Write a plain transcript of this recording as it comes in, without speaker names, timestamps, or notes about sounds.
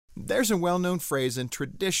There's a well-known phrase in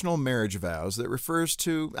traditional marriage vows that refers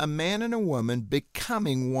to a man and a woman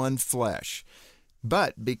becoming one flesh.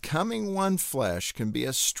 But becoming one flesh can be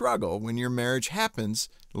a struggle when your marriage happens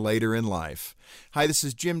later in life. Hi, this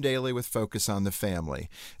is Jim Daly with Focus on the Family.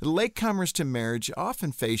 Latecomers to marriage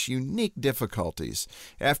often face unique difficulties.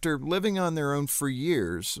 After living on their own for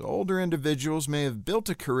years, older individuals may have built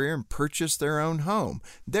a career and purchased their own home.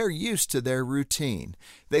 They're used to their routine.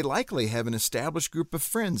 They likely have an established group of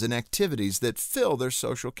friends and activities that fill their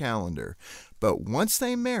social calendar. But once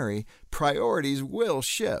they marry, priorities will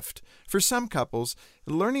shift. For some couples,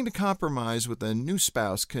 learning to compromise with a new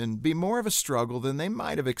spouse can be more of a struggle than they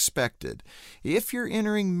might have expected. If you're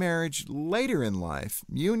entering marriage later in life,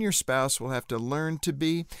 you and your spouse will have to learn to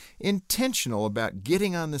be intentional about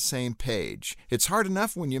getting on the same page. It's hard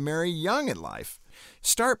enough when you marry young in life.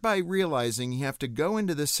 Start by realizing you have to go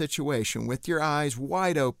into this situation with your eyes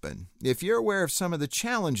wide open. If you're aware of some of the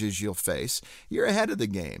challenges you'll face, you're ahead of the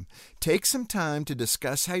game. Take some time to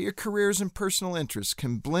discuss how your careers and personal interests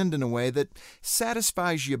can blend in a way that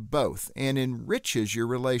satisfies you both and enriches your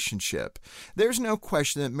relationship. There's no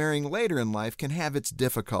question that marrying later in life can have its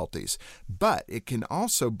difficulties, but it can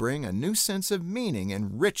also bring a new sense of meaning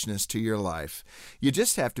and richness to your life. You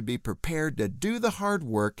just have to be prepared to do the hard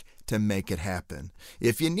work to make it happen.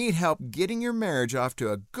 If you need help getting your marriage off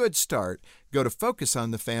to a good start, go to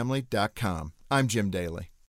FocusOnTheFamily.com. I'm Jim Daly.